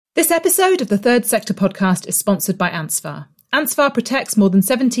This episode of the Third Sector podcast is sponsored by Ansvar. Ansvar protects more than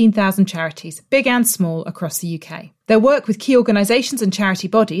 17,000 charities, big and small, across the UK. Their work with key organisations and charity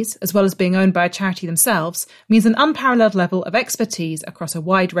bodies, as well as being owned by a charity themselves, means an unparalleled level of expertise across a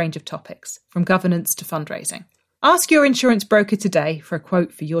wide range of topics, from governance to fundraising. Ask your insurance broker today for a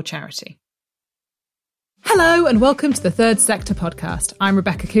quote for your charity. Hello and welcome to the Third Sector podcast. I'm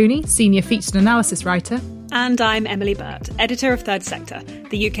Rebecca Cooney, Senior Featured Analysis Writer. And I'm Emily Burt, Editor of Third Sector,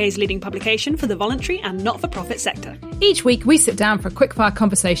 the UK's leading publication for the voluntary and not-for-profit sector. Each week we sit down for a quickfire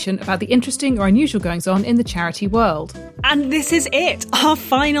conversation about the interesting or unusual goings-on in the charity world. And this is it, our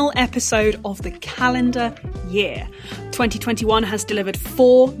final episode of the calendar year. 2021 has delivered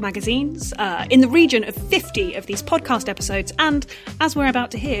 4 magazines, in the region of 50 of these podcast episodes, and, as we're about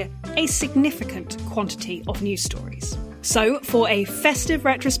to hear, a significant quantity of news stories. So, for a festive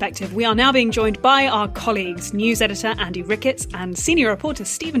retrospective, we are now being joined by our colleagues, news editor Andy Ricketts and senior reporter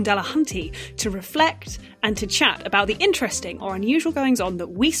Stephen Delahunty, to reflect and to chat about the interesting or unusual goings-on that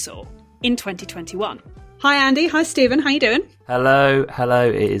we saw in 2021. Hi Andy, hi Stephen, how you doing? Hello.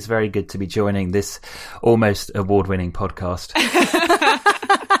 It is very good to be joining this almost award-winning podcast.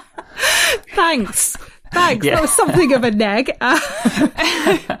 Thanks. Yeah. That was something of a neg.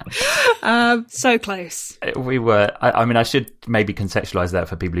 So close. We were. I should maybe contextualise that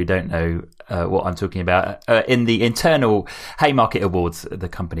for people who don't know what I'm talking about. In the internal Haymarket Awards, the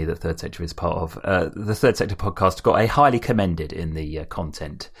company that Third Sector is part of, the Third Sector podcast got a highly commended in the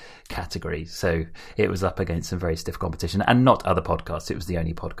content category. So it was up against some very stiff competition, and not other podcasts. It was the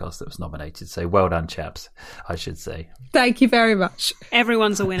only podcast that was nominated. So well done, chaps, I should say. Thank you very much.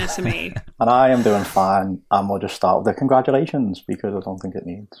 Everyone's a winner to me. And I am doing fine. And we'll just start with the congratulations, because I don't think it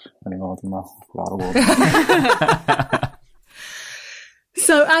needs any more than that.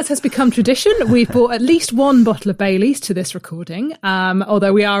 So, as has become tradition, we've brought at least one bottle of Baileys to this recording,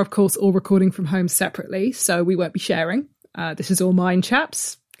 although we are, of course, all recording from home separately, so we won't be sharing. This is all mine,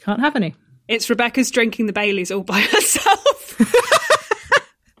 chaps. Can't have any. It's Rebecca's drinking the Baileys all by herself.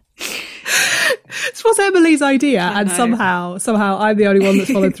 This was Emily's idea, and somehow I'm the only one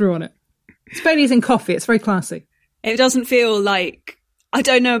that's followed through on it. It's Baileys in coffee. It's very classy. It doesn't feel like, I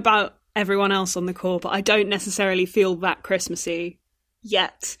don't know about everyone else on the call, but I don't necessarily feel that Christmassy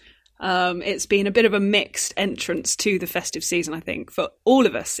yet. It's been a bit of a mixed entrance to the festive season, I think, for all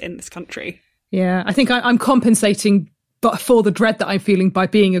of us in this country. Yeah, I think I'm compensating but for the dread that I'm feeling by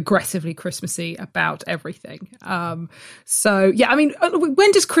being aggressively Christmassy about everything. So, yeah, I mean,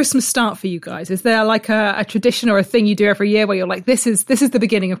 when does Christmas start for you guys? Is there like a tradition or a thing you do every year where you're like, this is the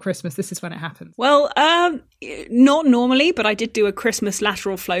beginning of Christmas, this is when it happens? Well, not normally, but I did do a Christmas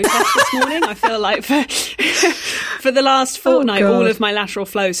lateral flow test this morning. I feel like for the last fortnight, all of my lateral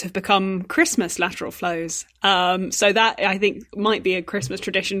flows have become Christmas lateral flows. So that, I think, might be a Christmas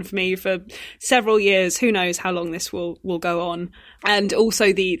tradition for me for several years. Who knows how long this will go on. And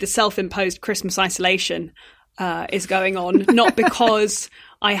also the self-imposed Christmas isolation is going on, not because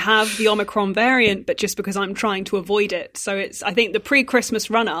I have the Omicron variant, but just because I'm trying to avoid it. So I think the pre-Christmas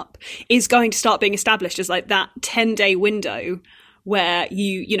run-up is going to start being established as like that 10-day window where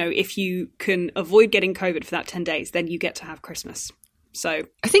you know, if you can avoid getting COVID for that 10 days, then you get to have Christmas. So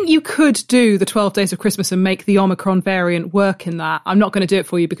I think you could do the 12 days of Christmas and make the Omicron variant work in that. I'm not going to do it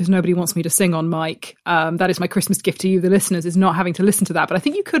for you because nobody wants me to sing on mic. That is my Christmas gift to you, the listeners, is not having to listen to that. But I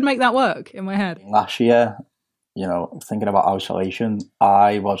think you could make that work in my head. Last year, you know, thinking about isolation,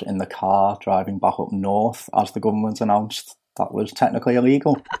 I was in the car driving back up north as the government announced that was technically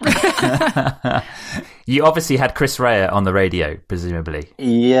illegal. You obviously had Chris Rea on the radio, presumably.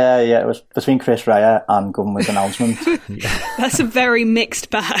 Yeah, it was between Chris Rea and government announcement. That's a very mixed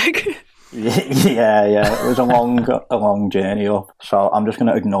bag. Yeah, it was a long journey up. So I'm just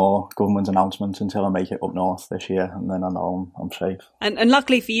going to ignore government announcements until I make it up north this year, and then I know I'm safe. And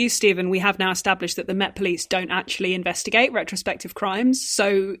luckily for you, Stephen, we have now established that the Met Police don't actually investigate retrospective crimes.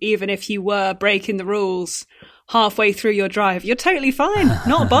 So even if you were breaking the rules halfway through your drive, you're totally fine.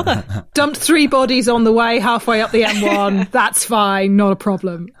 Not a bother. Dumped 3 bodies on the way halfway up the M1. That's fine. Not a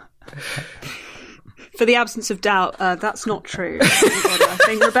problem. For the absence of doubt, that's not true. I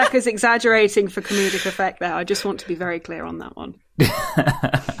think Rebecca's exaggerating for comedic effect there. I just want to be very clear on that one.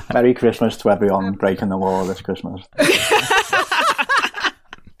 Merry Christmas to everyone breaking the law this Christmas.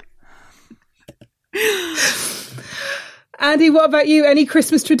 Andy, what about you? Any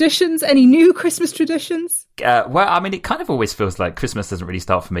Christmas traditions? Any new Christmas traditions? Well, I mean, it kind of always feels like Christmas doesn't really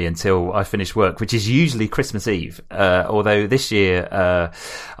start for me until I finish work, which is usually Christmas Eve. Although this year,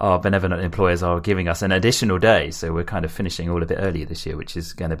 our benevolent employers are giving us an additional day. So we're kind of finishing all a bit earlier this year, which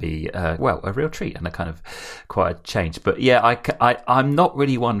is going to be, a real treat and a kind of quite a change. But yeah, I'm not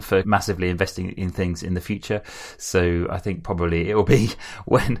really one for massively investing in things in the future. So I think probably it will be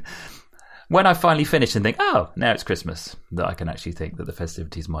when I finally finish and think, oh, now it's Christmas, that I can actually think that the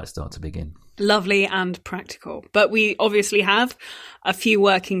festivities might start to begin. Lovely and practical. But we obviously have a few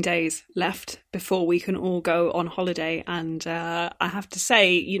working days left before we can all go on holiday. And I have to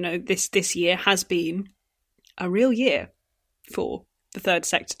say, this year has been a real year for the Third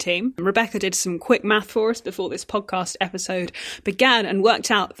Sector team. Rebecca did some quick math for us before this podcast episode began and worked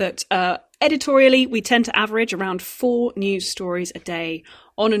out that editorially, we tend to average around 4 news stories a day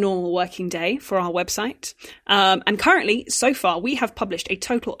on a normal working day for our website. And currently, so far, we have published a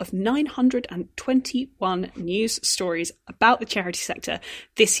total of 921 news stories about the charity sector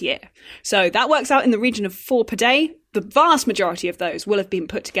this year. So that works out in the region of 4 per day. The vast majority of those will have been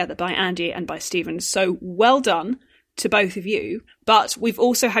put together by Andy and by Stephen. So well done to both of you. But we've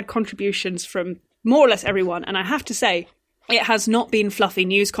also had contributions from more or less everyone. And I have to say, it has not been fluffy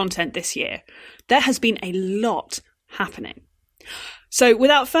news content this year. There has been a lot happening. So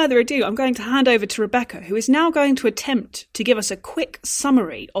without further ado, I'm going to hand over to Rebecca, who is now going to attempt to give us a quick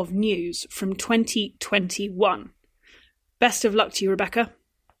summary of news from 2021. Best of luck to you, Rebecca.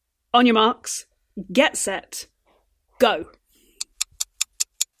 On your marks, get set, go.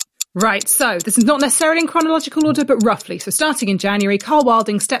 Right, so this is not necessarily in chronological order, but roughly. So starting in January, Carl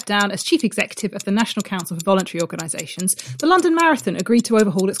Wilding stepped down as Chief Executive of the National Council for Voluntary Organisations. The London Marathon agreed to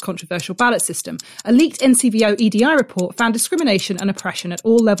overhaul its controversial ballot system. A leaked NCVO EDI report found discrimination and oppression at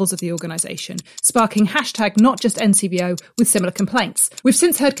all levels of the organisation, sparking #NotJustNCVO with similar complaints. We've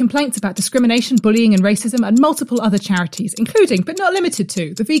since heard complaints about discrimination, bullying and racism at multiple other charities, including, but not limited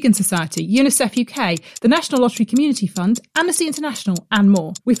to, the Vegan Society, UNICEF UK, the National Lottery Community Fund, Amnesty International and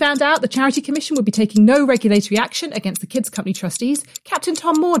more. We found out the Charity Commission would be taking no regulatory action against the Kids Company trustees. Captain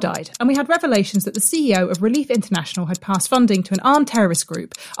Tom Moore died, and we had revelations that the CEO of Relief International had passed funding to an armed terrorist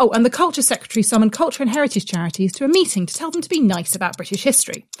group. Oh, and the Culture Secretary summoned culture and heritage charities to a meeting to tell them to be nice about British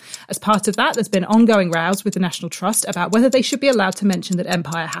history. As part of that, there's been ongoing rows with the National Trust about whether they should be allowed to mention that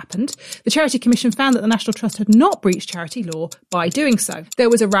Empire happened. The Charity Commission found that the National Trust had not breached charity law by doing so. There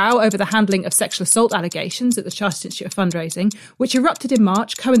was a row over the handling of sexual assault allegations at the Chartered Institute of Fundraising, which erupted in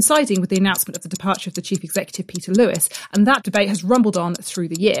March, coinciding with the announcement of the departure of the Chief Executive, Peter Lewis, and that debate has rumbled on through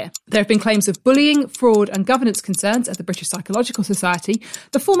the year. There have been claims of bullying, fraud and governance concerns at the British Psychological Society.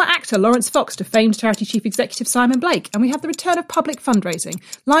 The former actor Lawrence Fox defamed Charity Chief Executive Simon Blake, and we have the return of public fundraising,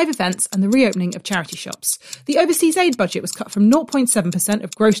 live events and the reopening of charity shops. The overseas aid budget was cut from 0.7%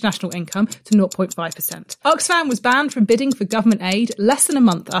 of gross national income to 0.5%. Oxfam was banned from bidding for government aid less than a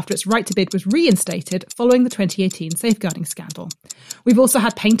month after its right to bid was reinstated following the 2018 safeguarding scandal. We've also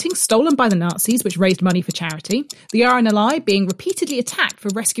had paintings stolen by the Nazis, which raised money for charity, the RNLI being repeatedly attacked for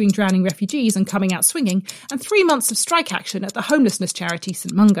rescuing drowning refugees and coming out swinging, and 3 months of strike action at the homelessness charity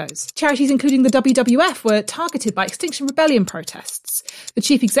St Mungo's. Charities including the WWF were targeted by Extinction Rebellion protests. The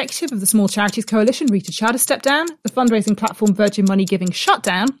chief executive of the Small Charities Coalition, Rita Chada, stepped down, the fundraising platform Virgin Money Giving shut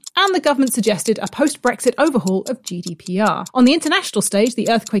down, and the government suggested a post-Brexit overhaul of GDPR. On the international stage, the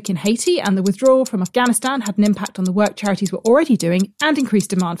earthquake in Haiti and the withdrawal from Afghanistan had an impact on the work charities were already doing and increased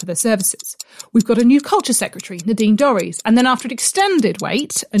demand for their services. We've got a new Culture Secretary, Nadine Dorries, and then after an extended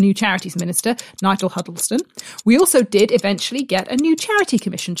wait, a new Charities Minister, Nigel Huddleston. We also did eventually get a new Charity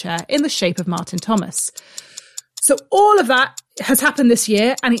Commission Chair in the shape of Martin Thomas. So all of that has happened this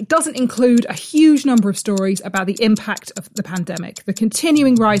year, and it doesn't include a huge number of stories about the impact of the pandemic, the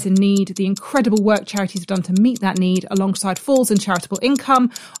continuing rise in need, the incredible work charities have done to meet that need, alongside falls in charitable income,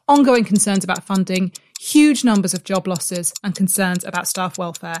 ongoing concerns about funding, huge numbers of job losses, and concerns about staff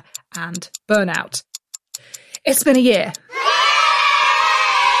welfare and burnout. It's been a year.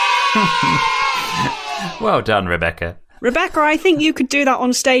 Well done, Rebecca. Rebecca, I think you could do that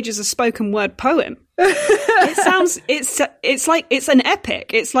on stage as a spoken word poem. It sounds, it's like, it's an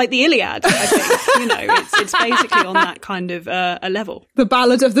epic. It's like the Iliad, I think. You know, it's basically on that kind of a level. The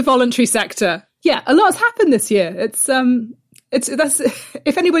ballad of the voluntary sector. Yeah, a lot's happened this year. That's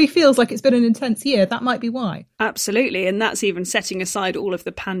if anybody feels like it's been an intense year, that might be why. Absolutely. And that's even setting aside all of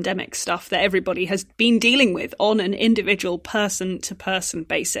the pandemic stuff that everybody has been dealing with on an individual person-to-person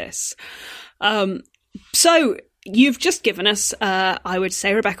basis. So you've just given us, I would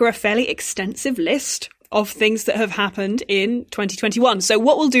say, Rebecca, a fairly extensive list of things that have happened in 2021. So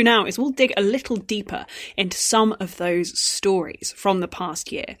what we'll do now is we'll dig a little deeper into some of those stories from the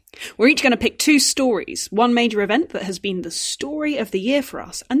past year. We're each going to pick 2 stories, one major event that has been the story of the year for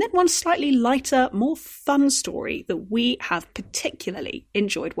us, and then one slightly lighter, more fun story that we have particularly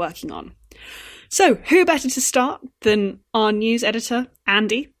enjoyed working on. So, who better to start than our news editor,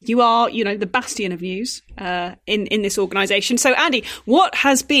 Andy? You are, the bastion of news in this organisation. So, Andy,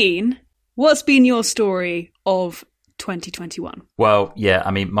 what's been your story of 2021? Well, yeah,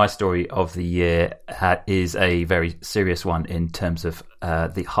 I mean, my story of the year is a very serious one in terms of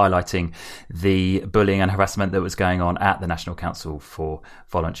the highlighting the bullying and harassment that was going on at the National Council for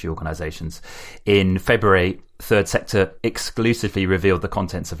Voluntary Organisations. In February, Third Sector exclusively revealed the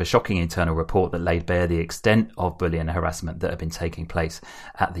contents of a shocking internal report that laid bare the extent of bullying and harassment that had been taking place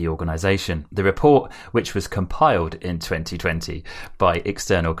at the organisation. The report, which was compiled in 2020 by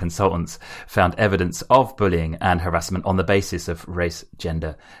external consultants, found evidence of bullying and harassment on the basis of race,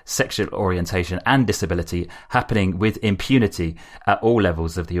 gender, sexual orientation and disability happening with impunity at all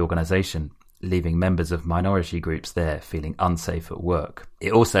levels of the organisation, leaving members of minority groups there feeling unsafe at work.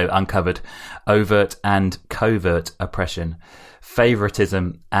 It also uncovered overt and covert oppression,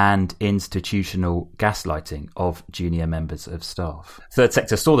 favouritism and institutional gaslighting of junior members of staff. Third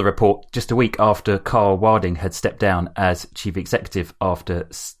Sector saw the report just a week after Carl Warding had stepped down as chief executive after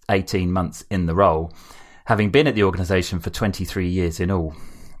 18 months in the role, having been at the organisation for 23 years in all.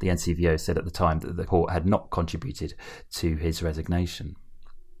 The NCVO said at the time that the report had not contributed to his resignation.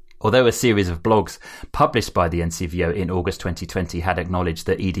 Although a series of blogs published by the NCVO in August 2020 had acknowledged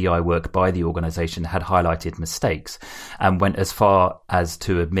that EDI work by the organisation had highlighted mistakes and went as far as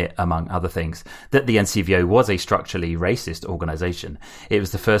to admit, among other things, that the NCVO was a structurally racist organisation, it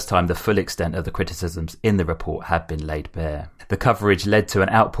was the first time the full extent of the criticisms in the report had been laid bare. The coverage led to an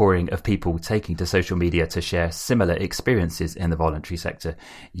outpouring of people taking to social media to share similar experiences in the voluntary sector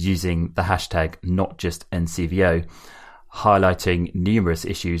using the hashtag #NotJustNCVO, highlighting numerous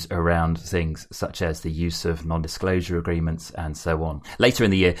issues around things such as the use of non-disclosure agreements and so on. Later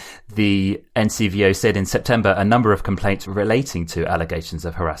in the year, the NCVO said in September a number of complaints relating to allegations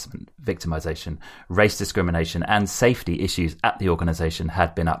of harassment, victimisation, race discrimination and safety issues at the organisation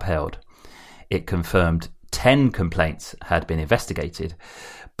had been upheld. It confirmed 10 complaints had been investigated,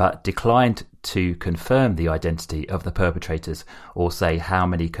 but declined to confirm the identity of the perpetrators or say how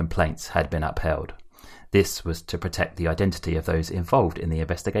many complaints had been upheld. This was to protect the identity of those involved in the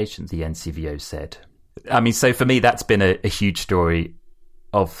investigations, the NCVO said. I mean, so for me, that's been a huge story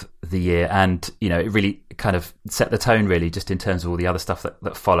of the year. And, it really kind of set the tone, really, just in terms of all the other stuff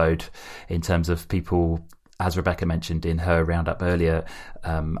that followed, in terms of people, as Rebecca mentioned in her roundup earlier,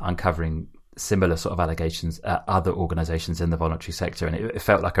 uncovering similar sort of allegations at other organisations in the voluntary sector. And it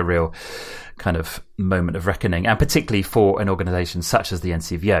felt like a real kind of moment of reckoning, and particularly for an organisation such as the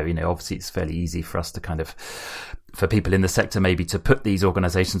NCVO. Obviously it's fairly easy for us to for people in the sector maybe to put these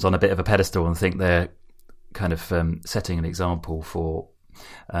organisations on a bit of a pedestal and think they're kind of setting an example for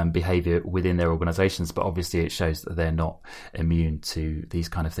behaviour within their organisations, but obviously it shows that they're not immune to these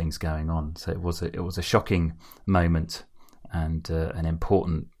kind of things going on. So it was a shocking moment and an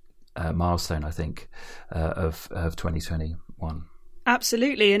important milestone, I think, of 2021.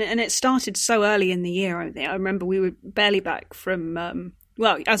 Absolutely, and it started so early in the year. I remember we were barely back from,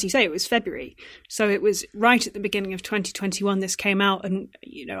 as you say, it was February. So it was right at the beginning of 2021 this came out, and,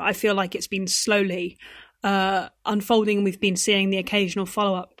 I feel like it's been slowly unfolding, and we've been seeing the occasional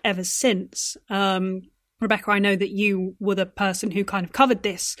follow-up ever since. Rebecca, I know that you were the person who kind of covered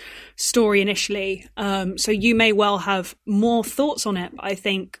this story initially, so you may well have more thoughts on it. I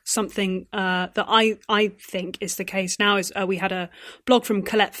think something that I think is the case now is we had a blog from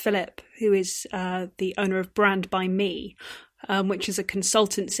Colette Phillip, who is the owner of Brand by Me, which is a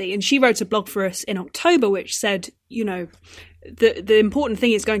consultancy, and she wrote a blog for us in October which said, the important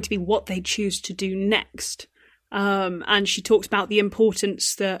thing is going to be what they choose to do next. And she talked about the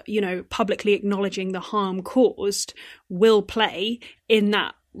importance that, publicly acknowledging the harm caused will play in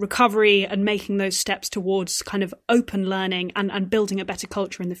that recovery and making those steps towards kind of open learning and building a better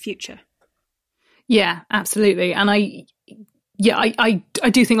culture in the future. Yeah, absolutely. And I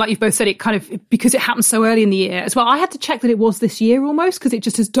do think, like you've both said, it kind of, because it happened so early in the year as well. I had to check that it was this year almost, because it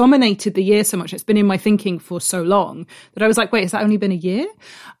just has dominated the year so much. It's been in my thinking for so long that I was like, wait, has that only been a year?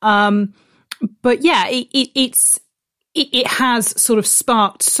 But yeah, it has sort of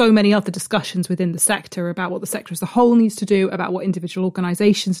sparked so many other discussions within the sector about what the sector as a whole needs to do, about what individual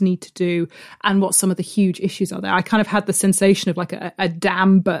organisations need to do, and what some of the huge issues are there. I kind of had the sensation of like a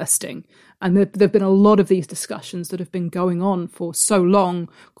dam bursting, and there have been a lot of these discussions that have been going on for so long,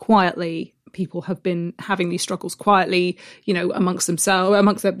 quietly, people have been having these struggles quietly, amongst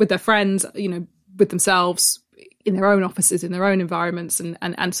themselves, with their friends, with themselves, in their own offices, in their own environments,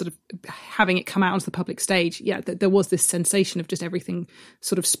 and sort of having it come out onto the public stage. Yeah, there was this sensation of just everything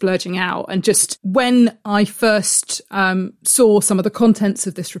sort of splurging out. And just when I first saw some of the contents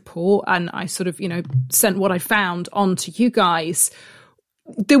of this report, and I sort of, sent what I found on to you guys,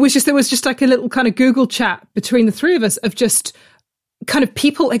 there was just like a little kind of Google chat between the three of us of just kind of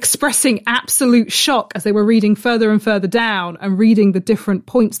people expressing absolute shock as they were reading further and further down and reading the different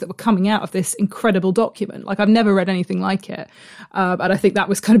points that were coming out of this incredible document. Like, I've never read anything like it. And I think that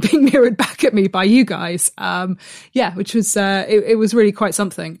was kind of being mirrored back at me by you guys. Which was, it was really quite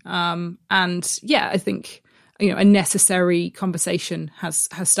something. I think, a necessary conversation has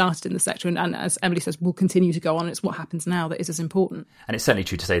started in the sector, and as Emily says, will continue to go on. It's what happens now that is as important. And it's certainly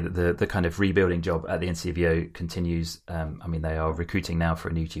true to say that the kind of rebuilding job at the NCVO continues. They are recruiting now for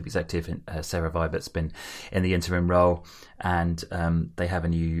a new chief executive. Sarah Vibert's been in the interim role, and they have a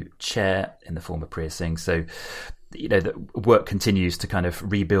new chair in the form of Priya Singh. So, the work continues to kind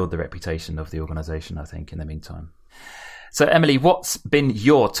of rebuild the reputation of the organisation, I think, in the meantime. So, Emily, what's been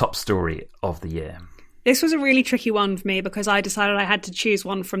your top story of the year? This was a really tricky one for me because I decided I had to choose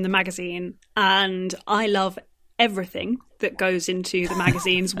one from the magazine, and I love everything that goes into the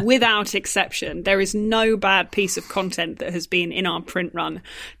magazines without exception. There is no bad piece of content that has been in our print run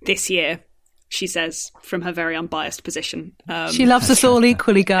this year, she says from her very unbiased position. She loves us all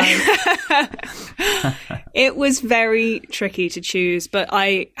equally, guys. It was very tricky to choose, but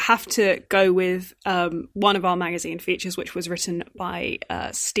I have to go with one of our magazine features, which was written by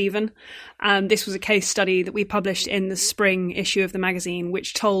Stephen. This was a case study that we published in the spring issue of the magazine,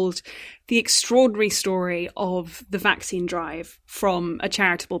 which told the extraordinary story of the vaccine drive from a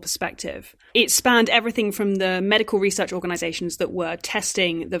charitable perspective. It spanned everything from the medical research organisations that were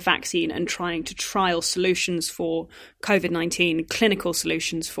testing the vaccine and trying to trial solutions for COVID-19, clinical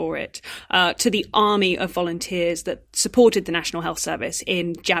solutions for it, to the army of volunteers that supported the National Health Service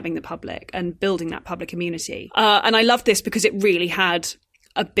in jabbing the public and building that public immunity. And I loved this because it really had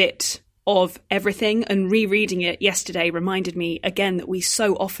a bit of everything, and rereading it yesterday reminded me again that we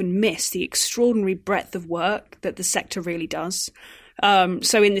so often miss the extraordinary breadth of work that the sector really does.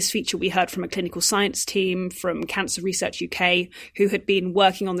 So in this feature, we heard from a clinical science team from Cancer Research UK who had been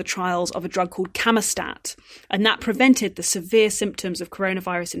working on the trials of a drug called Camastat, and that prevented the severe symptoms of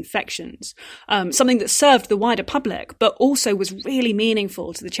coronavirus infections, something that served the wider public, but also was really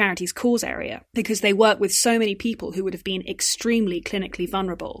meaningful to the charity's cause area because they work with so many people who would have been extremely clinically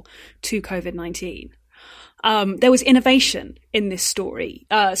vulnerable to COVID-19. There was innovation in this story.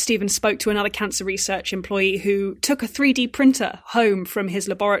 Stephen spoke to another cancer research employee who took a 3D printer home from his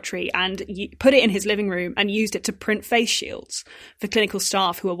laboratory and put it in his living room and used it to print face shields for clinical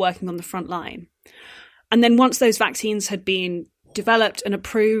staff who were working on the front line. And then once those vaccines had been developed and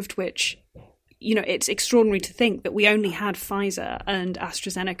approved, which, it's extraordinary to think that we only had Pfizer and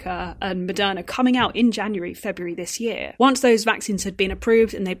AstraZeneca and Moderna coming out in January, February this year. Once those vaccines had been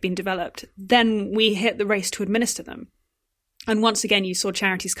approved and they'd been developed, then we hit the race to administer them. And once again, you saw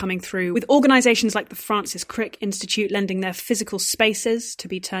charities coming through with organisations like the Francis Crick Institute lending their physical spaces to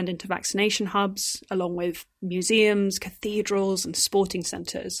be turned into vaccination hubs, along with museums, cathedrals and sporting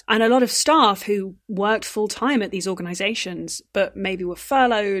centres. And a lot of staff who worked full-time at these organisations, but maybe were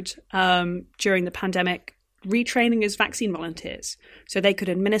furloughed during the pandemic, retraining as vaccine volunteers so they could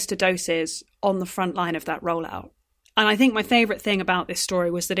administer doses on the front line of that rollout. And I think my favourite thing about this story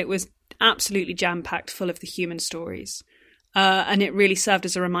was that it was absolutely jam-packed full of the human stories. And it really served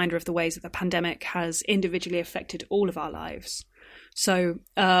as a reminder of the ways that the pandemic has individually affected all of our lives. So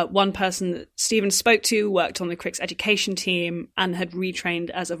one person that Stephen spoke to worked on the Crick's education team and had retrained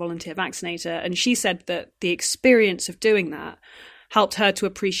as a volunteer vaccinator. And she said that the experience of doing that helped her to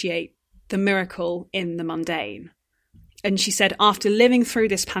appreciate the miracle in the mundane. And she said, after living through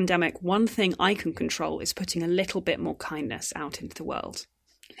this pandemic, one thing I can control is putting a little bit more kindness out into the world.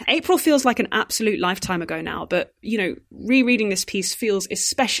 April feels like an absolute lifetime ago now, but, rereading this piece feels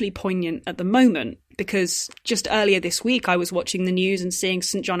especially poignant at the moment because just earlier this week I was watching the news and seeing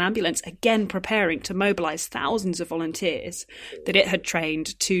St John Ambulance again preparing to mobilise thousands of volunteers that it had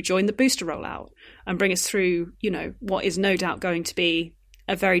trained to join the booster rollout and bring us through, what is no doubt going to be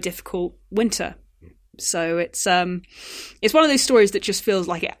a very difficult winter. So it's one of those stories that just feels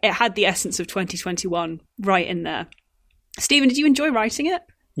like it had the essence of 2021 right in there. Stephen, did you enjoy writing it?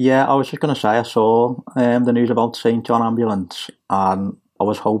 Yeah, I was just going to say I saw the news about St John Ambulance and I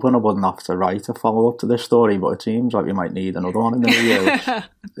was hoping I wouldn't have to write a follow-up to this story, but it seems like we might need another one in the new year,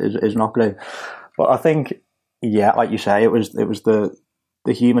 which is not great. But I think, yeah, like you say, it was the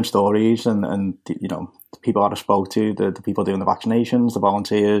the human stories and you know, the people that I spoke to, the people doing the vaccinations, the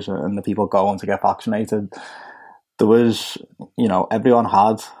volunteers, and the people going to get vaccinated, there was, you know, everyone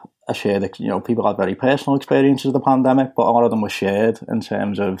had a shared, you know, people had very personal experiences of the pandemic, but a lot of them were shared in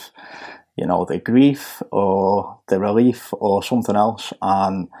terms of, you know, their grief or their relief or something else.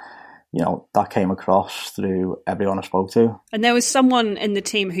 And, you know, that came across through everyone I spoke to. And there was someone in the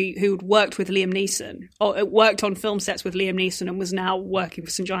team who'd worked with Liam Neeson, or worked on film sets with Liam Neeson, and was now working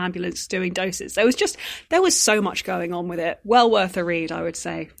for St John Ambulance doing doses. There was so much going on with it. Well worth a read, I would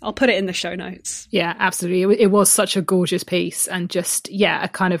say. I'll put it in the show notes. Yeah, absolutely. It was such a gorgeous piece, and just, yeah, a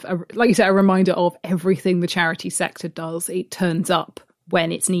kind of, like you said, a reminder of everything the charity sector does. It turns up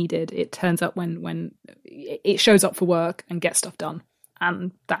when it's needed. It turns up when it shows up for work and gets stuff done.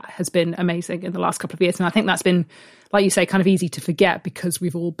 And that has been amazing in the last couple of years. And I think that's been, like you say, kind of easy to forget because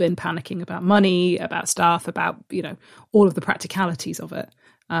we've all been panicking about money, about staff, about, you know, all of the practicalities of it,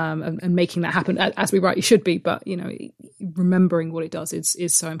 and making that happen, as we rightly should be. But, you know, remembering what it does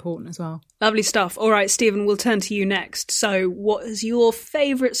is so important as well. Lovely stuff. All right, Stephen, we'll turn to you next. So what has your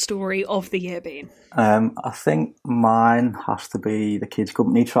favourite story of the year been? I think mine has to be the Kids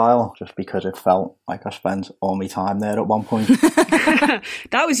Company trial, just because it felt like I spent all my time there at one point.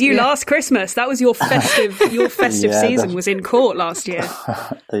 That was you last Christmas. That was your festive season was in court last year.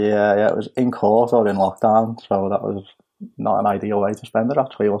 Yeah, it was in court or in lockdown, so that was not an ideal way to spend it,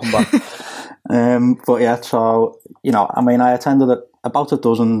 actually, wasn't it? But yeah, so, you know, I mean, I attended about a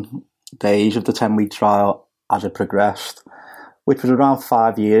dozen days of the 10-week trial as it progressed, which was around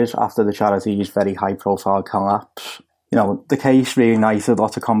 5 years after the charity's very high-profile collapse. You know, the case reignited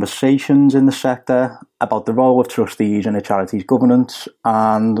lots of conversations in the sector about the role of trustees in a charity's governance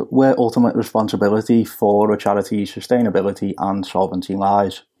and where ultimate responsibility for a charity's sustainability and solvency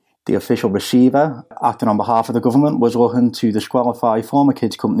lies. The official receiver, acting on behalf of the government, was looking to disqualify former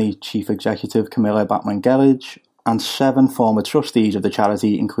Kids Company Chief Executive Camilla Batman-Gelage and 7 former trustees of the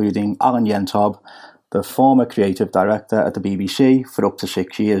charity, including Alan Yentob, the former creative director at the BBC, for up to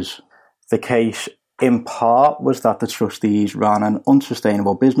 6 years. The case, in part, was that the trustees ran an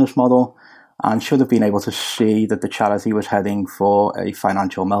unsustainable business model and should have been able to see that the charity was heading for a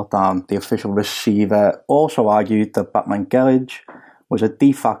financial meltdown. The official receiver also argued that Batman-Gelage was a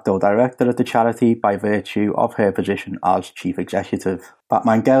de facto director at the charity by virtue of her position as chief executive.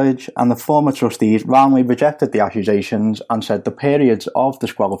 Batman-Gelage and the former trustees roundly rejected the accusations and said the periods of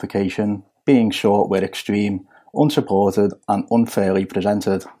disqualification being short were extreme, unsupported and unfairly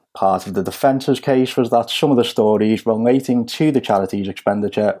presented. Part of the defence's case was that some of the stories relating to the charity's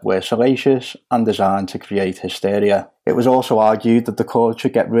expenditure were salacious and designed to create hysteria. It was also argued that the court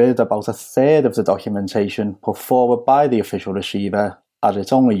should get rid of about a third of the documentation put forward by the official receiver, as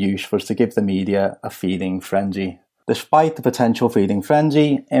its only use was to give the media a feeding frenzy. Despite the potential feeding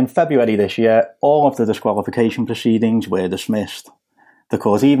frenzy, in February this year, all of the disqualification proceedings were dismissed. The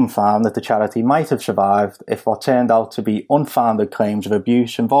court even found that the charity might have survived if what turned out to be unfounded claims of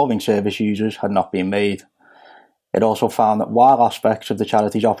abuse involving service users had not been made. It also found that while aspects of the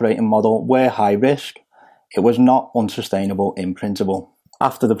charity's operating model were high risk, it was not unsustainable in principle.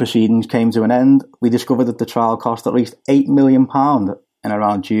 After the proceedings came to an end, we discovered that the trial cost at least £8 million in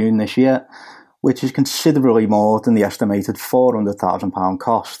around June this year, which is considerably more than the estimated £400,000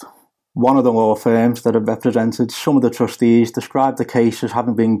 cost. One of the law firms that had represented some of the trustees described the case as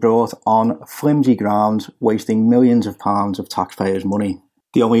having been brought on flimsy grounds, wasting millions of pounds of taxpayers' money.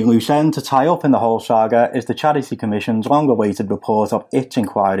 The only loose end to tie up in the whole saga is the Charity Commission's long-awaited report of its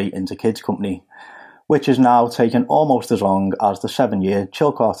inquiry into Kids Company, which has now taken almost as long as the 7-year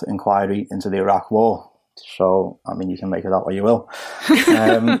Chilcot inquiry into the Iraq War. So, I mean, you can make it that way you will.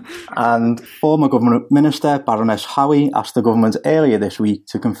 And former Government Minister Baroness Howie asked the government earlier this week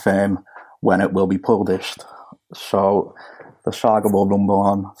to confirm when it will be published. So the saga will rumble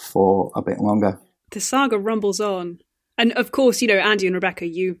on for a bit longer. The saga rumbles on. And of course, you know, Andy and Rebecca,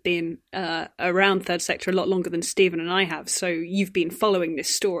 you've been around Third Sector a lot longer than Stephen and I have. So you've been following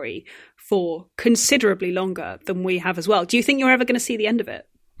this story for considerably longer than we have as well. Do you think you're ever going to see the end of it?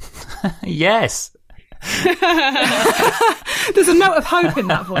 Yes. There's a note of hope in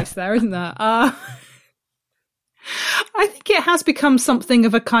that voice there, isn't there? I think it has become something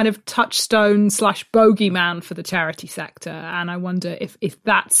of a kind of touchstone / bogeyman for the charity sector, and I wonder if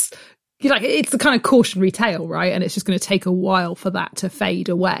that's, like, it's the kind of cautionary tale, right? And it's just going to take a while for that to fade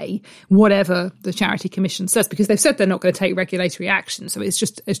away, whatever the Charity Commission says, because they've said they're not going to take regulatory action. So it's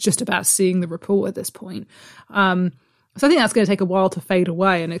just about seeing the report at this point. So I think that's going to take a while to fade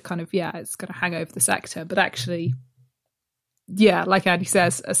away, and it kind of, it's going to hang over the sector. But actually, like Andy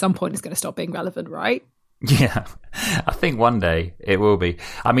says, at some point it's going to stop being relevant, right? Yeah, I think one day it will be.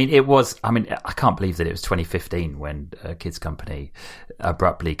 I can't believe that it was 2015 when Kids Company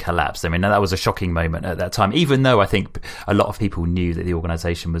abruptly collapsed. I mean, that was a shocking moment at that time, even though I think a lot of people knew that the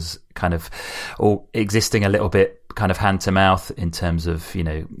organisation was kind of all existing a little bit kind of hand to mouth in terms of,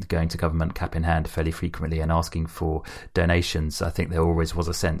 going to government cap in hand fairly frequently and asking for donations. I think there always was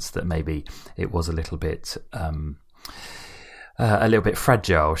a sense that maybe it was a little bit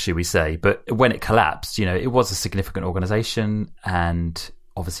fragile, should we say. But when it collapsed, it was a significant organisation, and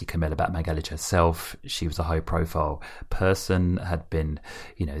obviously Camilla Batman-Gallagher herself, she was a high-profile person, had been,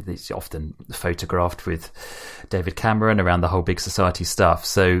 often photographed with David Cameron around the whole big society stuff.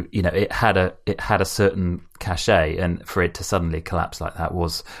 So, it had a certain cachet, and for it to suddenly collapse like that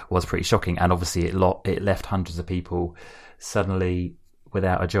was pretty shocking. And obviously it left hundreds of people suddenly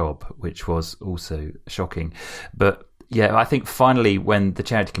without a job, which was also shocking. But yeah, I think finally when the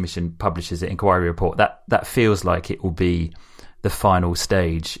Charity Commission publishes the inquiry report, that feels like it will be the final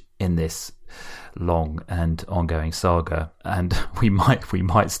stage in this long and ongoing saga, and we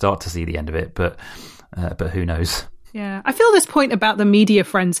might start to see the end of it, but who knows? Yeah, I feel this point about the media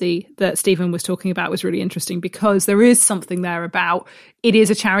frenzy that Stephen was talking about was really interesting, because there is something there about it is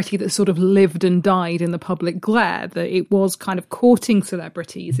a charity that sort of lived and died in the public glare, that it was kind of courting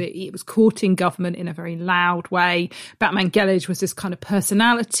celebrities. It was courting government in a very loud way. Batman-Gallagher was this kind of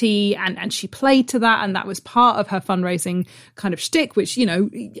personality, and she played to that, and that was part of her fundraising kind of shtick, which,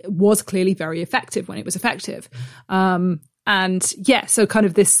 was clearly very effective when it was effective. And yeah, so kind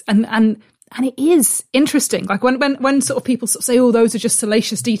of this, and it is interesting, like when sort of people sort of say, oh, those are just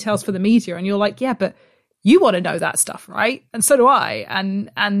salacious details for the media. And you're like, yeah, but you want to know that stuff, right? And so do I.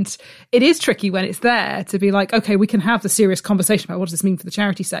 And it is tricky when it's there to be like, okay, we can have the serious conversation about what does this mean for the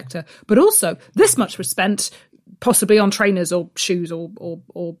charity sector. But also this much was spent possibly on trainers or shoes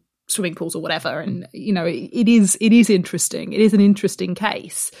or swimming pools or whatever. And, it is interesting. It is an interesting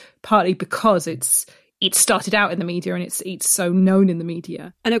case, partly because it started out in the media and it's so known in the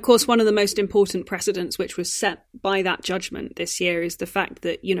media. And of course, one of the most important precedents which was set by that judgment this year is the fact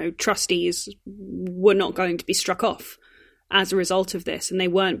that, trustees were not going to be struck off as a result of this, and they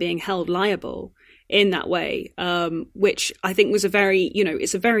weren't being held liable in that way, which I think was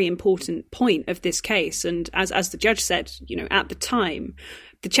it's a very important point of this case. And as the judge said, at the time,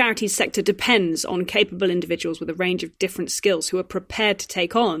 the charities sector depends on capable individuals with a range of different skills who are prepared to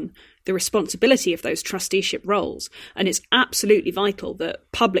take on the responsibility of those trusteeship roles. And it's absolutely vital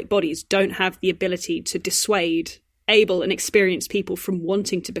that public bodies don't have the ability to dissuade able and experienced people from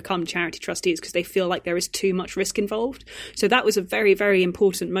wanting to become charity trustees because they feel like there is too much risk involved. So that was a very, very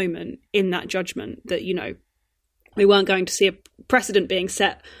important moment in that judgment, that, we weren't going to see a precedent being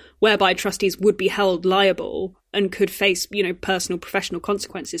set whereby trustees would be held liable and could face, personal, professional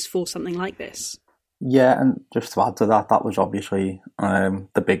consequences for something like this. Yeah, and just to add to that, that was obviously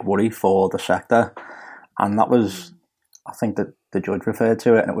the big worry for the sector. And that was, I think that the judge referred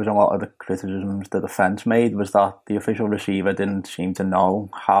to it, and it was a lot of the criticisms the defence made, was that the official receiver didn't seem to know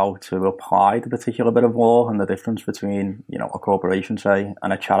how to apply the particular bit of law and the difference between, a corporation, say,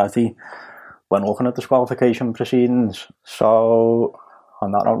 and a charity when looking at disqualification proceedings. So,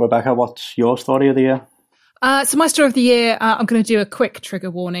 on that note, Rebecca, what's your story of the year? So my story of the year, I'm going to do a quick trigger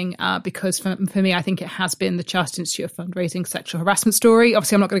warning because for me, I think it has been the Chartered Institute of Fundraising sexual harassment story.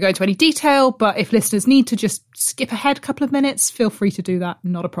 Obviously, I'm not going to go into any detail, but if listeners need to just skip ahead a couple of minutes, feel free to do that.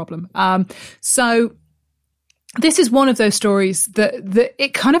 Not a problem. So this is one of those stories that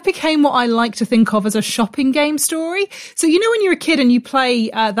it kind of became what I like to think of as a shopping game story. So, when you're a kid and you play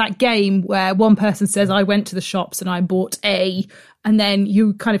that game where one person says, I went to the shops and I bought and then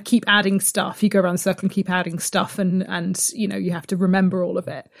you kind of keep adding stuff. You go around the circle and keep adding stuff and you have to remember all of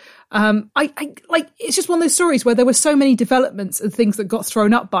it. It's just one of those stories where there were so many developments and things that got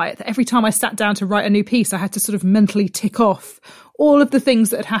thrown up by it that every time I sat down to write a new piece, I had to sort of mentally tick off all of the things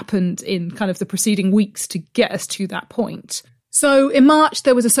that had happened in kind of the preceding weeks to get us to that point. So in March,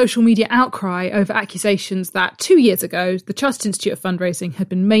 there was a social media outcry over accusations that 2 years ago, the Chartered Institute of Fundraising had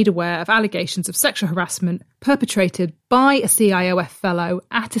been made aware of allegations of sexual harassment perpetrated by a CIOF fellow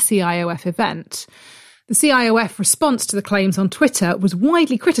at a CIOF event. The CIOF response to the claims on Twitter was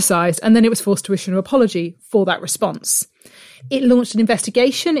widely criticised, and then it was forced to issue an apology for that response. It launched an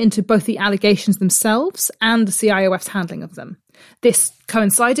investigation into both the allegations themselves and the CIOF's handling of them. This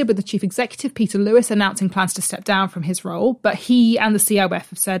coincided with the chief executive, Peter Lewis, announcing plans to step down from his role, but he and the CIOF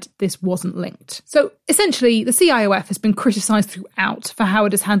have said this wasn't linked. So essentially, the CIOF has been criticised throughout for how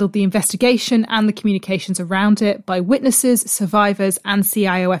it has handled the investigation and the communications around it by witnesses, survivors and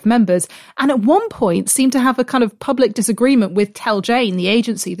CIOF members, and at one point seemed to have a kind of public disagreement with Tell Jane, the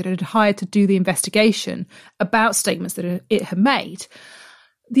agency that it had hired to do the investigation, about statements that it had made.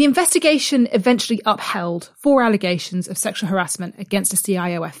 The investigation eventually upheld 4 allegations of sexual harassment against a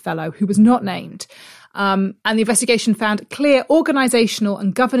CIOF fellow who was not named. And the investigation found clear organisational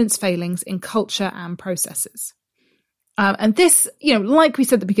and governance failings in culture and processes. And this, like we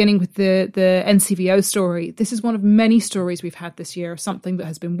said at the beginning with the NCVO story, this is one of many stories we've had this year of something that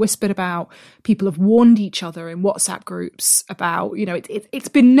has been whispered about. People have warned each other in WhatsApp groups about, it's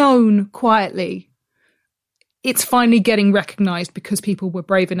been known quietly. It's finally getting recognised because people were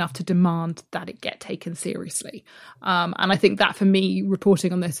brave enough to demand that it get taken seriously. And I think that for me,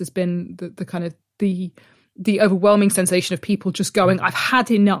 reporting on this has been the kind of the overwhelming sensation of people just going, I've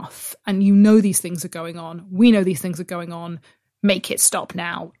had enough. And these things are going on. We know these things are going on. Make it stop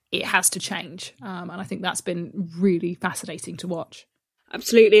now. It has to change. And I think that's been really fascinating to watch.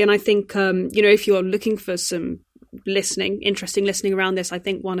 Absolutely. And I think, if you're looking for some interesting listening around this, I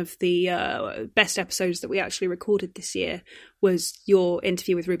think one of the best episodes that we actually recorded this year was your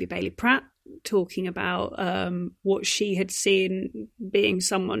interview with Ruby Bailey Pratt, talking about what she had seen, being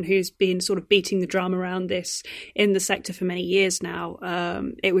someone who's been sort of beating the drum around this in the sector for many years now.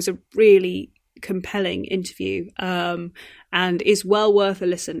 It was a really compelling interview and is well worth a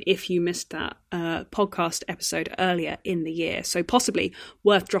listen if you missed that podcast episode earlier in the year. So possibly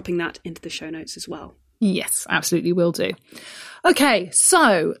worth dropping that into the show notes as well. Yes, absolutely will do. Okay,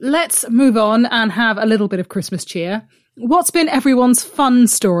 so let's move on and have a little bit of Christmas cheer. What's been everyone's fun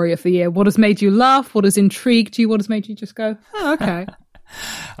story of the year? What has made you laugh? What has intrigued you? What has made you just go, oh, okay?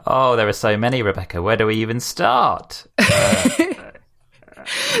 Oh, there are so many, Rebecca. Where do we even start?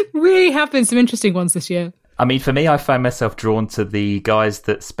 Really have been some interesting ones this year. I mean, for me, I find myself drawn to the guys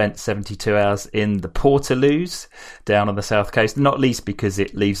that spent 72 hours in the Portaloos down on the south coast, not least because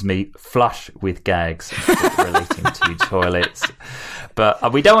it leaves me flush with gags relating to toilets.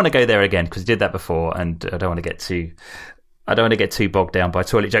 But we don't want to go there again because we did that before, and I don't want to get too bogged down by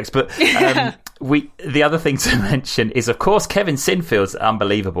toilet jokes. But the other thing to mention is, of course, Kevin Sinfield's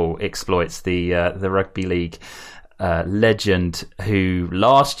unbelievable exploits, the rugby league legend who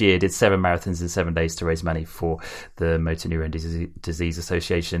last year did 7 marathons in 7 days to raise money for the Motor Neurone Disease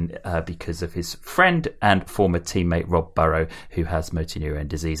Association because of his friend and former teammate Rob Burrow, who has motor neurone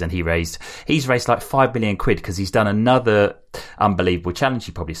disease. And he's raised like £5 million because he's done another unbelievable challenge.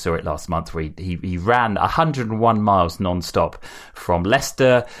 You probably saw it last month where he ran 101 miles non-stop from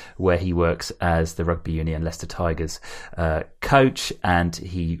Leicester, where he works as the rugby union Leicester Tigers coach, and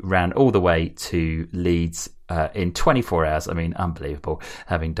he ran all the way to Leeds in 24 hours. I mean, unbelievable.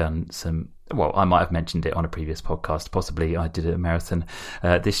 Having done some, well, I might have mentioned it on a previous podcast. Possibly I did a marathon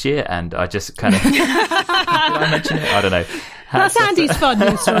this year, and I just kind of... Did I mention it? I don't know. That's Andy's fun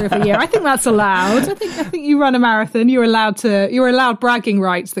news story of the year. I think that's allowed. I think you run a marathon. You're allowed bragging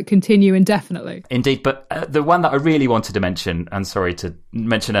rights that continue indefinitely. Indeed, but the one that I really wanted to mention, and sorry to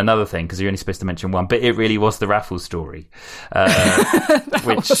mention another thing because you're only supposed to mention one, but it really was the raffle story,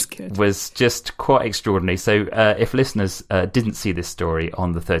 which was just quite extraordinary. So if listeners didn't see this story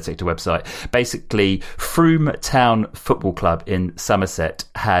on the Third Sector website, basically Frome Town Football Club in Somerset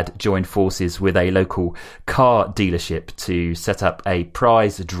had joined forces with a local car dealership to set up a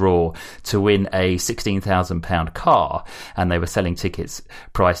prize draw to win a £16,000 car, and they were selling tickets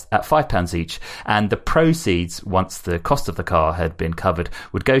priced at £5 each, and the proceeds, once the cost of the car had been covered,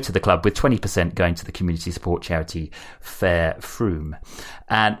 would go to the club, with 20% going to the community support charity Fair Frome.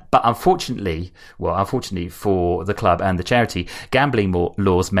 But unfortunately for the club and the charity, gambling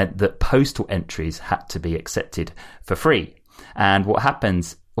laws meant that postal entries had to be accepted for free. And what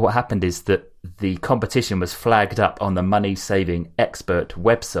happened is that the competition was flagged up on the Money Saving Expert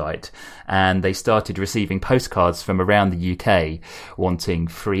website, and they started receiving postcards from around the UK wanting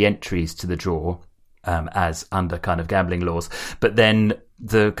free entries to the draw, as under kind of gambling laws. But then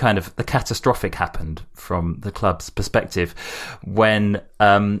the catastrophic happened from the club's perspective when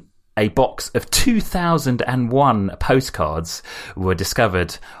a box of 2001 postcards were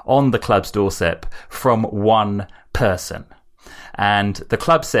discovered on the club's doorstep from one person. And the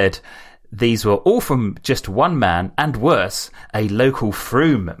club said these were all from just one man, and worse, a local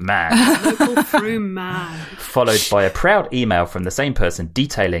Frome man. Local Frome man. Followed by a proud email from the same person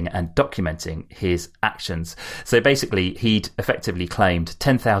detailing and documenting his actions. So basically, he'd effectively claimed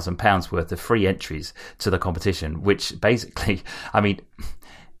 £10,000 worth of free entries to the competition, which basically, I mean,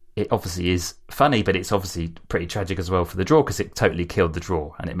 it obviously is funny, but it's obviously pretty tragic as well for the draw, because it totally killed the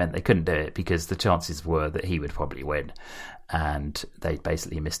draw, and it meant they couldn't do it because the chances were that he would probably win. And they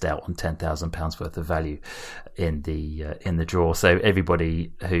basically missed out on £10,000 worth of value in the draw. So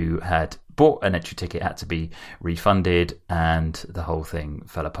everybody who had bought an entry ticket had to be refunded, and the whole thing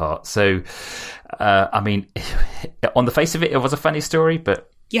fell apart. So, I mean, on the face of it, it was a funny story, but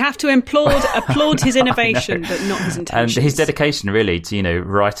you have to applaud his innovation, but not his intentions. And his dedication, really, to,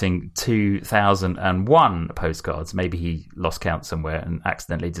 writing 2001 postcards. Maybe he lost count somewhere and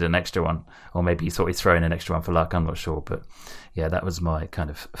accidentally did an extra one. Or maybe he thought he'd throw in an extra one for luck. I'm not sure. But yeah, that was my kind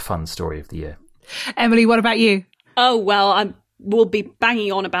of fun story of the year. Emily, what about you? Oh, well, we'll be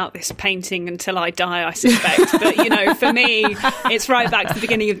banging on about this painting until I die, I suspect. But, for me, it's right back to the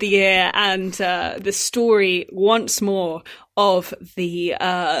beginning of the year, and the story once more of the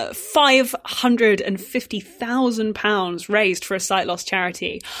 £550,000 raised for a sight loss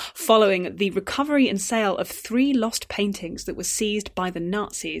charity following the recovery and sale of 3 lost paintings that were seized by the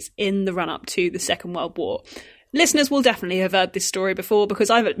Nazis in the run-up to the Second World War. Listeners will definitely have heard this story before, because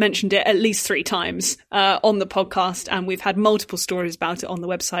I've mentioned it at least 3 times on the podcast, and we've had multiple stories about it on the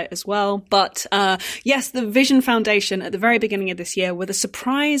website as well. But yes, the Vision Foundation at the very beginning of this year were the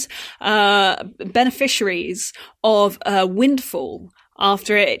surprise beneficiaries of a windfall,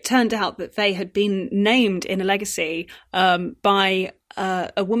 after it turned out that they had been named in a legacy by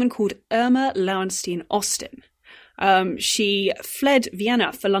a woman called Irma Lauenstein-Austin. She fled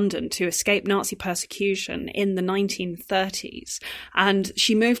Vienna for London to escape Nazi persecution in the 1930s, and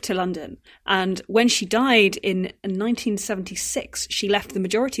she moved to London. And when she died in 1976, she left the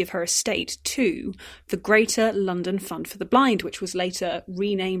majority of her estate to the Greater London Fund for the Blind, which was later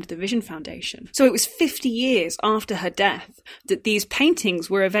renamed the Vision Foundation. So it was 50 years after her death that these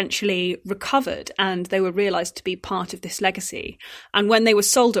paintings were eventually recovered, and they were realised to be part of this legacy. And when they were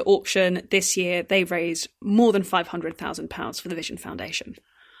sold at auction this year, they raised more than £500,000 for the Vision Foundation.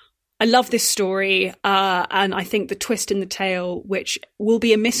 I love this story, and I think the twist in the tale, which will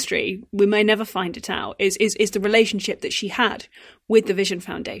be a mystery, we may never find it out, is the relationship that she had with the Vision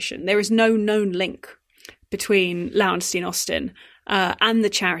Foundation. There is no known link between Lauenstein-Austin and the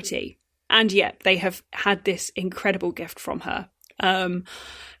charity, and yet they have had this incredible gift from her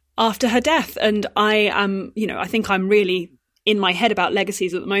after her death. And I think I'm really in my head about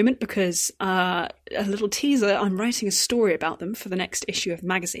legacies at the moment, because a little teaser, I'm writing a story about them for the next issue of the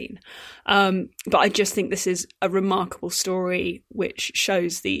magazine. But I just think this is a remarkable story, which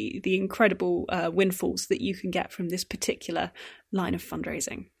shows the incredible windfalls that you can get from this particular line of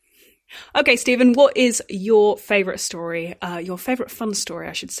fundraising. Okay, Stephen, what is your favourite story, your favourite fun story,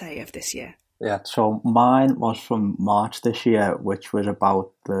 I should say, of this year? Yeah, so mine was from March this year, which was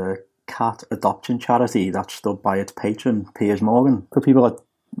about the cat adoption charity that stood by its patron, Piers Morgan. For people that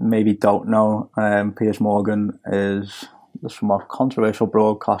maybe don't know, Piers Morgan is the somewhat controversial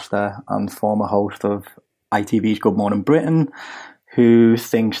broadcaster and former host of ITV's Good Morning Britain, who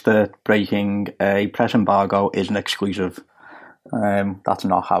thinks that breaking a press embargo is an exclusive. That's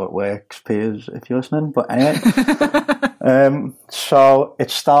not how it works, Piers, if you're listening. But anyway, so it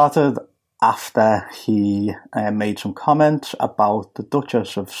started after he made some comments about the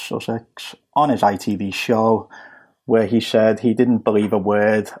Duchess of Sussex on his ITV show, where he said he didn't believe a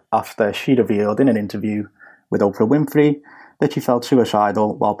word after she revealed in an interview with Oprah Winfrey that she felt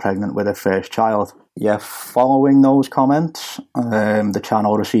suicidal while pregnant with her first child. Yeah, following those comments, the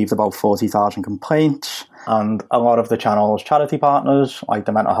channel received about 40,000 complaints, and a lot of the channel's charity partners, like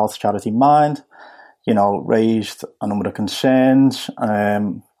the mental health charity Mind, raised a number of concerns,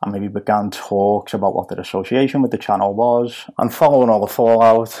 and maybe began talks about what their association with the channel was. And following all the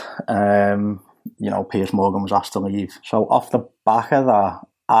fallout, Piers Morgan was asked to leave. So off the back of that,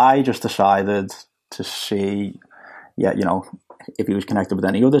 I just decided to see, if he was connected with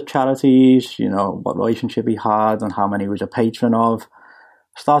any other charities, what relationship he had and how many he was a patron of.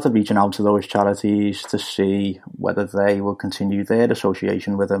 Started reaching out to those charities to see whether they will continue their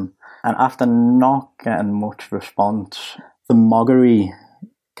association with him. And after not getting much response, the Moggery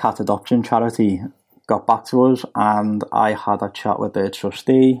cat adoption charity got back to us, and I had a chat with their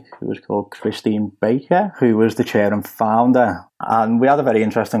trustee, who was called Christine Baker, who was the chair and founder. And we had a very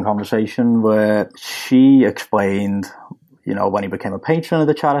interesting conversation where she explained, when he became a patron of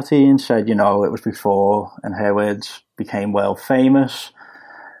the charity, and said, it was before, in her words, became world famous,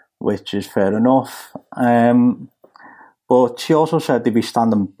 which is fair enough. But she also said they'd be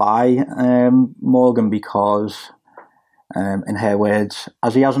standing by Morgan because, in her words,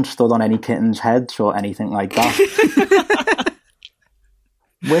 as he hasn't stood on any kittens' heads or anything like that.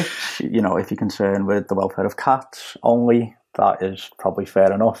 Which, you know, if you're concerned with the welfare of cats only, that is probably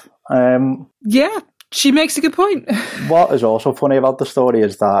fair enough. Yeah, she makes a good point. What is also funny about the story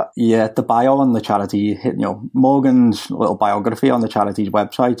is that, the bio on the charity, Morgan's little biography on the charity's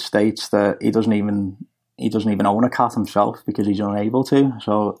website states that he doesn't even own a cat himself because he's unable to.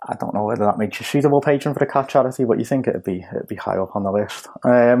 So I don't know whether that makes you a suitable patron for the cat charity, but you think it'd be high up on the list.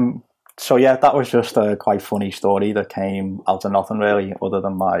 So yeah, that was just a quite funny story that came out of nothing really, other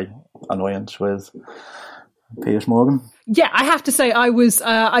than my annoyance with Piers Morgan. Yeah, I have to say, I was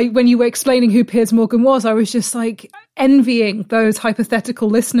when you were explaining who Piers Morgan was, I was just like envying those hypothetical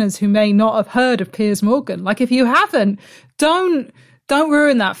listeners who may not have heard of Piers Morgan. Like, if you haven't, don't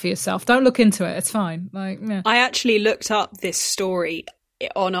ruin that for yourself. Don't look into it. It's fine. I actually looked up this story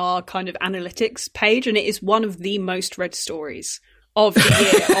on our kind of analytics page, and it is one of the most read stories of the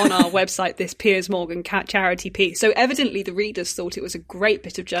year on our website, this Piers Morgan cat charity piece. So evidently the readers thought it was a great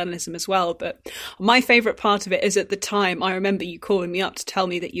bit of journalism as well. But my favourite part of it is, at the time, I remember you calling me up to tell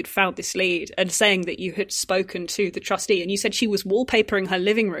me that you'd found this lead and saying that you had spoken to the trustee, and you said she was wallpapering her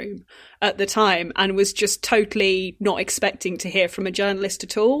living room at the time and was just totally not expecting to hear from a journalist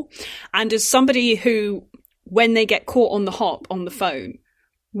at all. And as somebody who, when they get caught on the hop on the phone,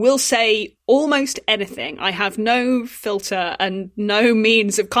 will say almost anything, I have no filter and no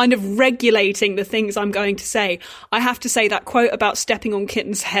means of kind of regulating the things I'm going to say. I have to say that quote about stepping on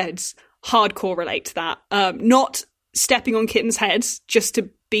kittens' heads, hardcore relate to that. Not stepping on kittens' heads, just to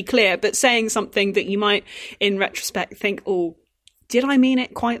be clear, but saying something that you might, in retrospect, think, oh, did I mean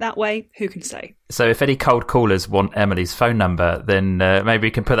it quite that way? Who can say? So if any cold callers want Emily's phone number, then maybe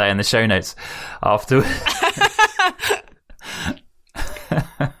we can put that in the show notes afterwards.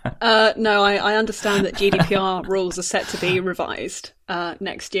 No, I understand that GDPR rules are set to be revised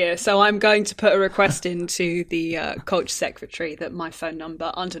next year. So I'm going to put a request into the culture secretary that my phone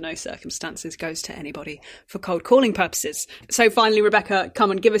number, under no circumstances, goes to anybody for cold calling purposes. So finally, Rebecca,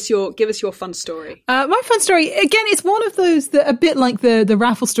 come and give us your fun story. My fun story, again, it's one of those that, a bit like the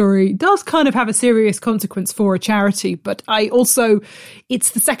raffle story, does kind of have a serious consequence for a charity. But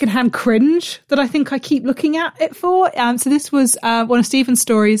it's the secondhand cringe that I think I keep looking at it for. So this was one of Stephen's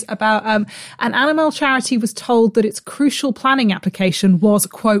stories about an animal charity was told that its crucial planning application was,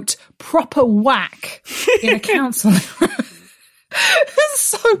 quote, proper whack in a council. It's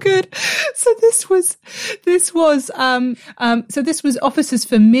so good. So this was Officers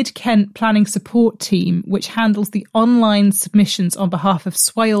for Mid Kent Planning Support Team, which handles the online submissions on behalf of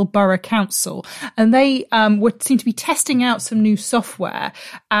Swale Borough Council, and they seem to be testing out some new software.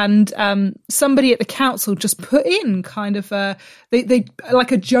 And somebody at the council just put in kind of they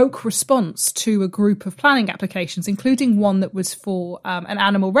like a joke response to a group of planning applications, including one that was for an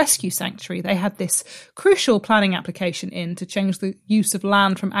animal rescue sanctuary. They had this crucial planning application in to change the use of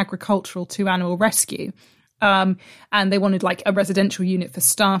land from agricultural to animal rescue. And they wanted like a residential unit for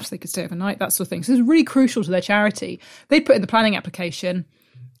staff so they could stay overnight, that sort of thing. So it was really crucial to their charity. They put in the planning application.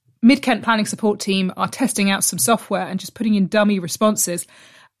 Mid-Kent Planning Support Team are testing out some software and just putting in dummy responses.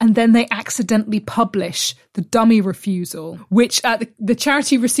 And then they accidentally publish the dummy refusal, which the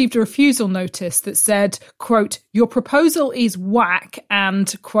charity received a refusal notice that said, quote, your proposal is whack,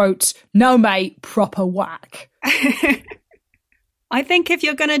 and, quote, no mate, proper whack. I think if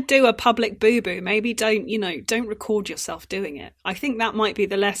you're going to do a public boo-boo, maybe don't record yourself doing it. I think that might be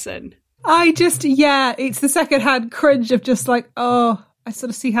the lesson. It's the secondhand cringe of just like, oh, I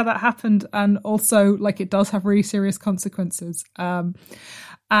sort of see how that happened. And also, like, it does have really serious consequences.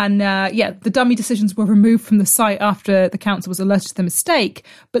 The dummy decisions were removed from the site after the council was alerted to the mistake,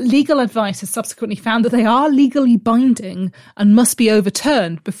 but legal advice has subsequently found that they are legally binding and must be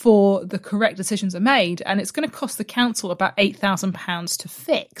overturned before the correct decisions are made, and it's going to cost the council about £8,000 to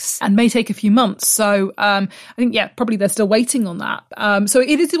fix and may take a few months. So I think, probably they're still waiting on that. So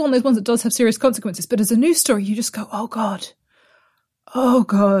it is one of those ones that does have serious consequences, but as a news story, you just go, oh God. So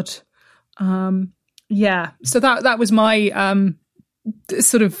that was my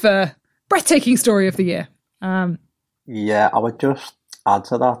sort of breathtaking story of the year. I would just add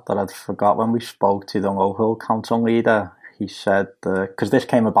to that I'd forgot when we spoke to the local council leader, he said because this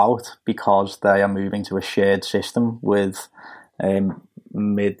came about because they are moving to a shared system with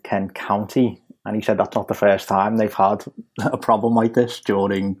Mid-Kent County, and he said that's not the first time they've had a problem like this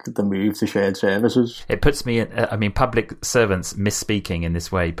during the move to shared services. It puts me in, public servants misspeaking in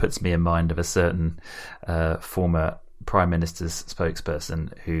this way puts me in mind of a certain former Prime Minister's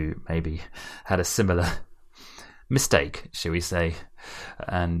spokesperson who maybe had a similar mistake, shall we say,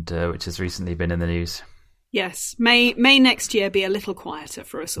 and which has recently been in the news. Yes, may next year be a little quieter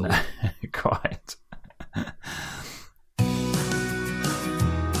for us all. Quite.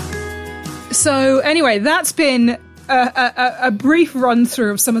 So anyway, that's been a brief run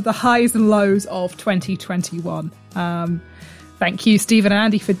through of some of the highs and lows of 2021. Thank you, Stephen and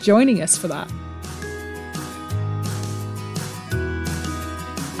Andy, for joining us for that.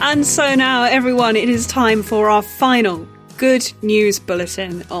 And so now, everyone, it is time for our final good news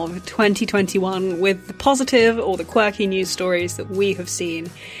bulletin of 2021 with the positive or the quirky news stories that we have seen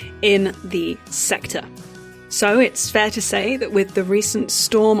in the sector. So it's fair to say that with the recent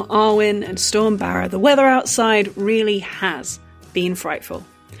Storm Arwen and Storm Barra, the weather outside really has been frightful.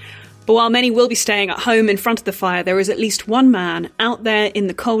 But while many will be staying at home in front of the fire, there is at least one man out there in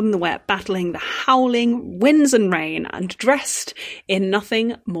the cold and the wet battling the howling winds and rain and dressed in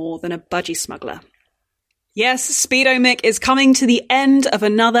nothing more than a budgie smuggler. Yes, Speedo Mick is coming to the end of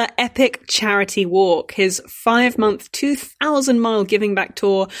another epic charity walk. His 5-month, 2,000-mile giving back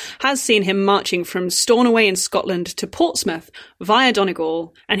tour has seen him marching from Stornoway in Scotland to Portsmouth via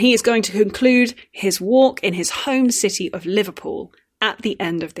Donegal, and he is going to conclude his walk in his home city of Liverpool at the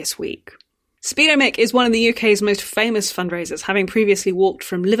end of this week. Speedo Mick is one of the UK's most famous fundraisers, having previously walked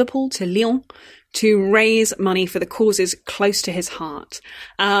from Liverpool to Lyon to raise money for the causes close to his heart.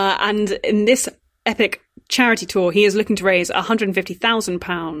 And in this epic charity tour, he is looking to raise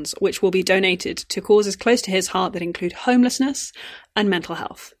 £150,000, which will be donated to causes close to his heart that include homelessness and mental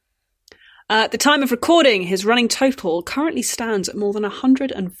health. At the time of recording, his running total currently stands at more than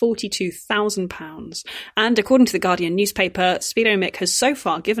 £142,000. And according to the Guardian newspaper, Speedo Mick has so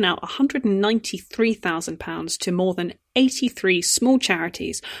far given out £193,000 to more than 83 small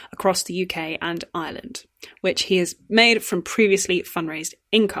charities across the UK and Ireland, which he has made from previously fundraised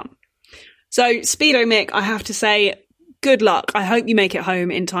income. So, Speedo Mick, I have to say, good luck. I hope you make it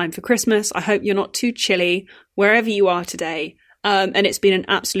home in time for Christmas. I hope you're not too chilly wherever you are today. And it's been an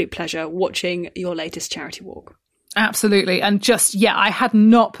absolute pleasure watching your latest charity walk. Absolutely. And I had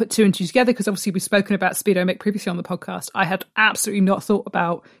not put two and two together because obviously we've spoken about Speedo Mick previously on the podcast. I had absolutely not thought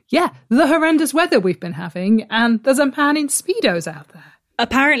about, the horrendous weather we've been having. And there's a man in Speedos out there.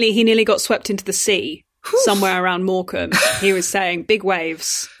 Apparently he nearly got swept into the sea somewhere around Morecambe. He was saying big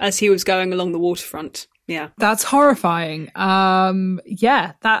waves as he was going along the waterfront. Yeah. That's horrifying.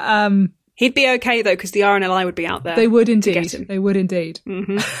 He'd be okay, though, because the RNLI would be out there. They would indeed. They would indeed.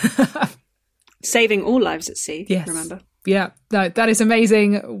 Mm-hmm. Saving all lives at sea, yes. Remember? Yeah, no, that is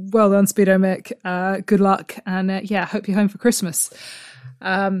amazing. Well done, Speedo Mick. Good luck. And hope you're home for Christmas.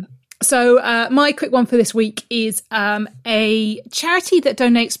 So my quick one for this week is a charity that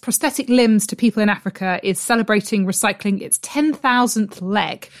donates prosthetic limbs to people in Africa is celebrating recycling its 10,000th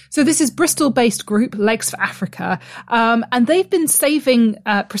leg. So this is Bristol-based group Legs for Africa, and they've been saving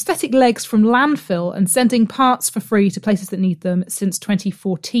prosthetic legs from landfill and sending parts for free to places that need them since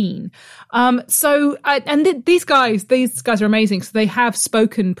 2014. These guys are amazing. So they have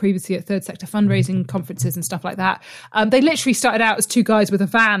spoken previously at Third Sector fundraising conferences and stuff like that. They literally started out as two guys with a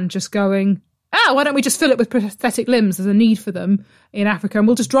van just going, why don't we just fill it with prosthetic limbs? There's a need for them in Africa and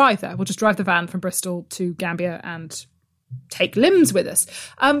we'll just drive there. We'll just drive the van from Bristol to Gambia and take limbs with us.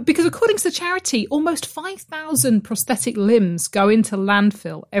 Because according to the charity, almost 5,000 prosthetic limbs go into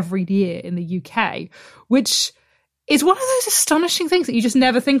landfill every year in the UK, which is one of those astonishing things that you just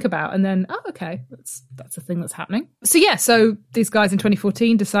never think about. And then, that's a thing that's happening. So these guys in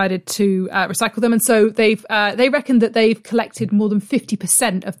 2014 decided to recycle them. And so they reckon that they've collected more than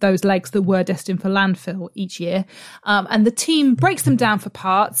 50% of those legs that were destined for landfill each year. And the team breaks them down for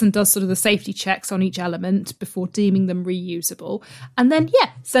parts and does sort of the safety checks on each element before deeming them reusable. And then,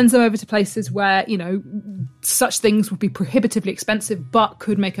 sends them over to places where, such things would be prohibitively expensive, but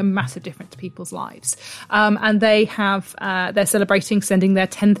could make a massive difference to people's lives. And they're celebrating sending their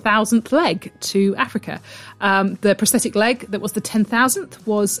 10,000th leg to Africa. The prosthetic leg that was the 10,000th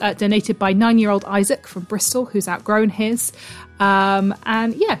was donated by 9-year-old Isaac from Bristol, who's outgrown his.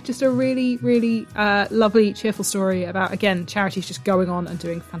 Just a really, really lovely, cheerful story about, again, charities just going on and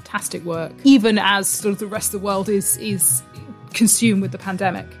doing fantastic work, even as sort of the rest of the world is consumed with the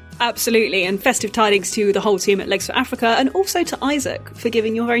pandemic. Absolutely, and festive tidings to the whole team at Legs for Africa, and also to Isaac for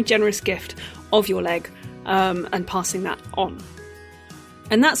giving your very generous gift of your leg and passing that on.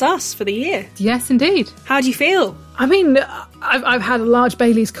 And that's us for the year. Yes, indeed. How do you feel? I mean, I've had a large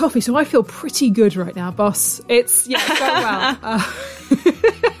Bailey's coffee, so I feel pretty good right now, boss. It's going well.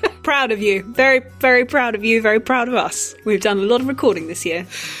 Proud of you. Very, very proud of you. Very proud of us. We've done a lot of recording this year.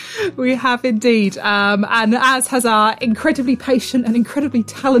 We have indeed. And as has our incredibly patient and incredibly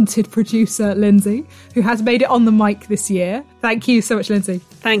talented producer, Lindsay, who has made it on the mic this year. Thank you so much, Lindsay.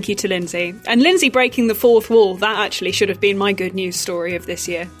 Thank you to Lindsay. And Lindsay breaking the fourth wall, that actually should have been my good news story of this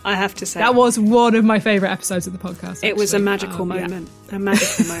year, I have to say. That was one of my favourite episodes of the podcast, actually. It was a magical moment. Yeah. A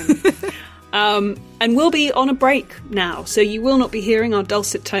magical moment. And we'll be on a break now, so you will not be hearing our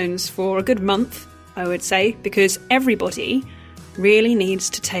dulcet tones for a good month, I would say, because everybody really needs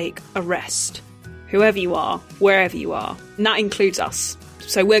to take a rest. Whoever you are, wherever you are. And that includes us.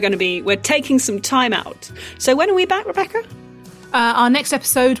 So we're taking some time out. So when are we back, Rebecca? Our next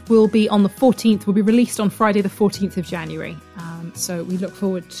episode will be on the 14th. Will be released on Friday the 14th of January. So we look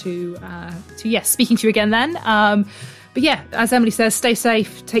forward to speaking to you again then. But yeah, as Emily says, stay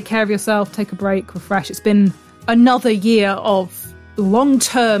safe, take care of yourself, take a break, refresh. It's been another year of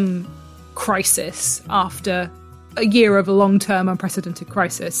long-term crisis after a year of a long-term unprecedented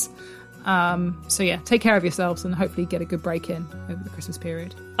crisis. So yeah, take care of yourselves and hopefully get a good break in over the Christmas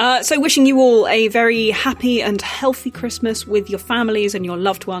period. So wishing you all a very happy and healthy Christmas with your families and your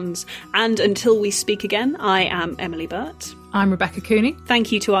loved ones. And until we speak again, I am Emily Burt. I'm Rebecca Cooney.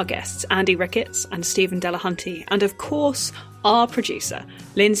 Thank you to our guests, Andy Ricketts and Stephen Delahunty. And of course, our producer,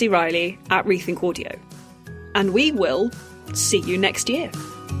 Lindsay Riley at Rethink Audio. And we will see you next year.